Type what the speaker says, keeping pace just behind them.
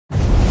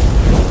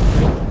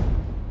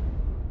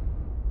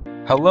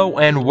Hello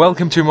and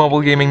welcome to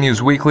Mobile Gaming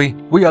News Weekly.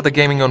 We are the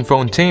gaming on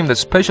phone team that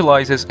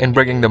specializes in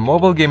bringing the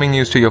mobile gaming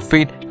news to your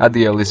feet at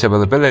the earliest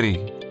availability.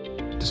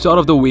 The start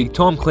of the week,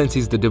 Tom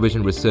Clancy's The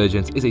Division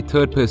Resurgence is a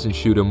third-person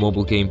shooter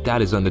mobile game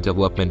that is under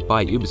development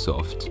by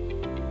Ubisoft.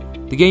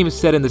 The game is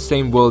set in the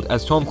same world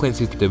as Tom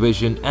Clancy's The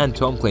Division and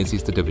Tom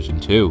Clancy's The Division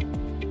 2.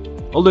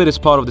 Although it is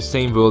part of the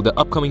same world, the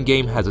upcoming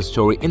game has a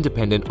story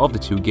independent of the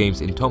two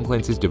games in Tom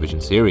Clancy's Division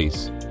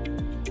series.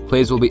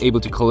 Players will be able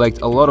to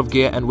collect a lot of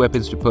gear and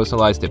weapons to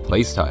personalize their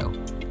playstyle.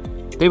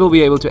 They will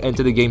be able to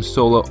enter the game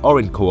solo or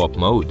in co-op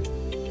mode.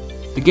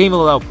 The game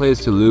will allow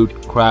players to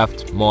loot,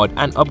 craft, mod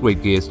and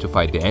upgrade gears to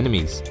fight their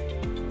enemies.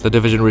 The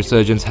Division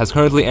Resurgence has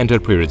currently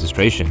entered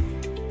pre-registration.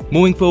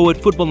 Moving forward,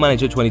 Football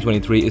Manager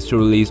 2023 is to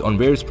release on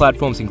various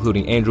platforms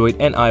including Android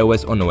and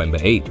iOS on November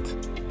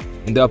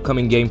 8th. In the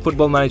upcoming game,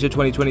 Football Manager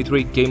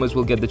 2023, gamers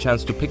will get the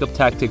chance to pick up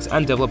tactics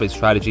and develop a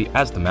strategy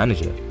as the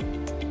manager.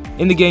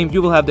 In the game,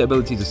 you will have the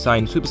ability to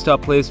sign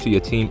superstar players to your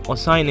team or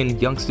sign in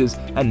youngsters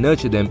and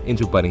nurture them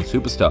into budding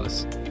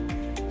superstars.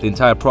 The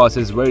entire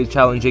process is very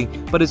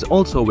challenging, but is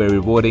also very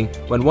rewarding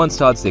when one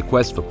starts their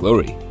quest for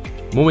glory.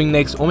 Moving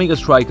next, Omega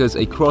Strikers,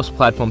 a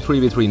cross-platform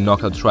 3v3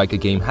 knockout striker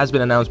game, has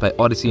been announced by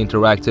Odyssey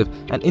Interactive,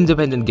 an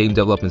independent game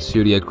development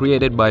studio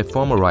created by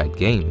former Riot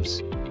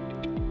Games.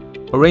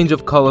 A range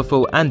of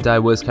colorful and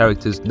diverse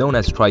characters known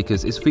as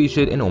strikers is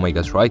featured in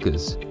Omega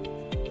Strikers.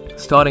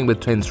 Starting with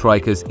twin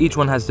strikers, each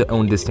one has their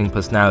own distinct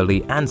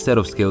personality and set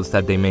of skills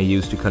that they may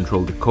use to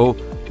control the core,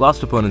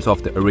 blast opponents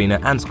off the arena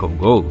and score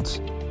goals.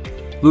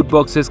 Loot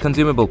boxes,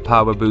 consumable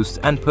power boosts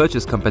and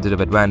purchase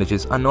competitive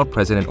advantages are not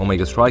present in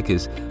Omega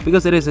Strikers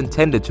because it is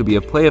intended to be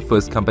a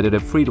player-first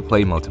competitive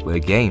free-to-play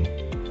multiplayer game.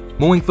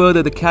 Moving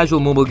further, the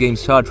casual mobile game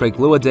Star Trek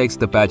Lower Decks: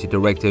 The Badgey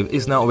Directive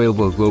is now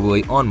available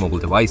globally on mobile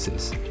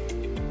devices.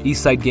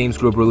 Eastside Games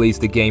Group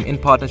released the game in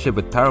partnership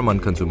with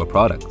Paramount Consumer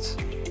Products.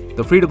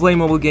 The free-to-play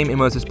mobile game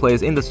immerses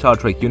players in the Star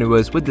Trek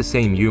universe with the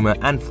same humor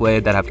and flair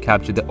that have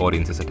captured the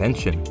audience's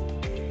attention.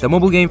 The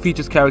mobile game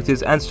features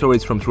characters and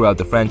stories from throughout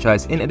the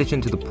franchise in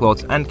addition to the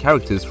plots and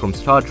characters from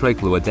Star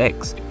Trek Lower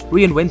Decks,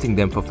 reinventing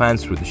them for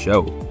fans through the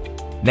show.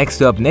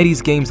 Next up,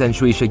 NetEase Games and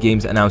Shueisha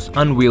Games announced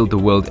unVEIL the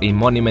World, a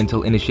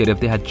monumental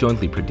initiative they had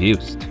jointly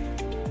produced.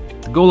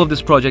 The goal of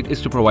this project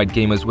is to provide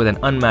gamers with an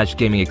unmatched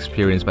gaming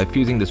experience by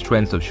fusing the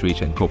strengths of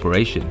Shueisha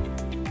Incorporation.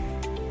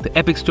 The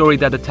epic story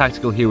that the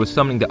tactical hero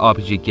summoning the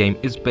RPG game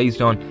is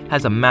based on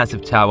has a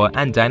massive tower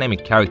and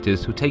dynamic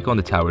characters who take on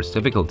the tower's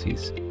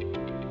difficulties.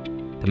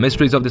 The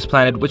mysteries of this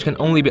planet, which can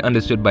only be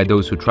understood by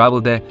those who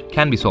travel there,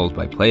 can be solved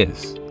by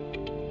players.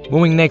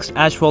 Moving next,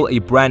 Ashfall, a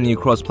brand new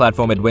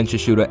cross-platform adventure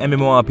shooter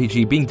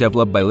MMORPG being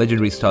developed by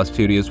Legendary Star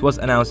Studios, was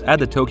announced at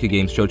the Tokyo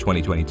Game Show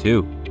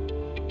 2022.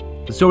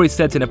 The story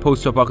sets in a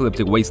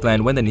post-apocalyptic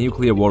wasteland when the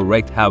nuclear war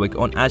wreaked havoc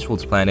on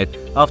Ashfall's planet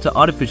after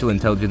artificial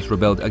intelligence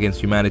rebelled against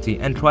humanity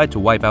and tried to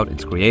wipe out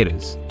its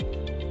creators.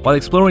 While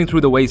exploring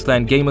through the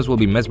wasteland, gamers will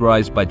be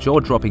mesmerized by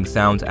jaw-dropping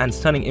sounds and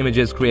stunning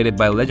images created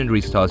by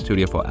Legendary Star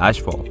Studio for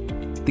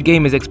Ashfall. The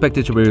game is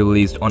expected to be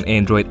released on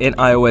Android and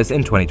iOS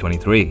in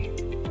 2023.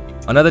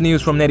 Another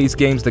news from NetEase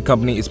Games, the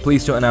company is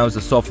pleased to announce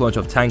the soft launch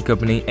of Tank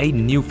Company, a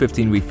new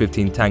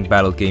 15v15 tank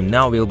battle game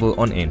now available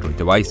on Android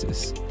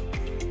devices.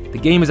 The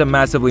game is a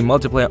massively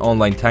multiplayer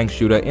online tank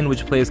shooter in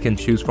which players can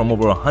choose from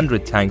over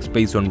 100 tanks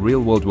based on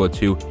real World War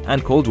II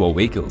and Cold War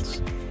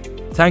vehicles.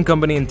 Tank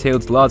Company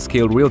entails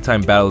large-scale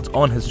real-time battles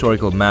on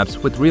historical maps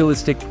with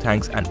realistic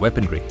tanks and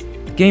weaponry.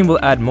 The game will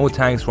add more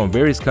tanks from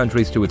various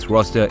countries to its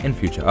roster in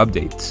future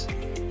updates.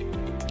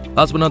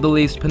 Last but not the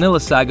least,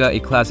 Panilla Saga, a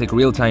classic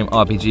real-time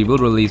RPG, will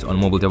release on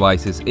mobile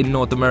devices in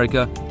North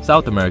America,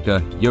 South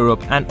America,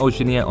 Europe and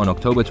Oceania on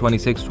October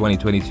 26,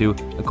 2022,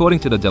 according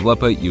to the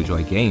developer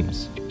Ujoy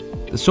Games.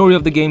 The story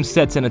of the game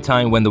sets in a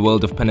time when the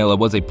world of Panilla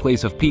was a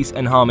place of peace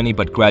and harmony,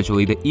 but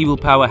gradually the evil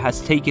power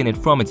has taken it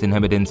from its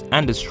inhabitants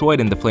and destroyed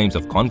in the flames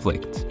of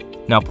conflict.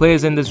 Now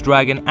players in this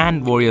dragon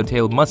and warrior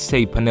tale must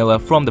save Panilla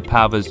from the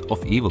powers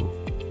of evil.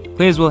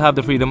 Players will have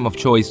the freedom of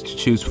choice to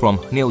choose from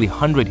nearly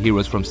 100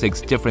 heroes from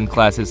 6 different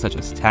classes such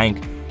as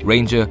Tank,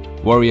 Ranger,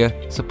 Warrior,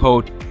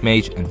 Support,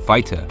 Mage and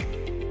Fighter.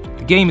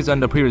 The game is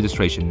under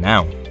pre-registration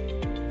now.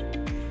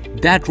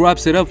 That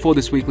wraps it up for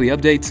this weekly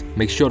updates.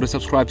 Make sure to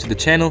subscribe to the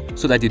channel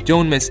so that you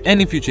don't miss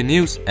any future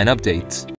news and updates.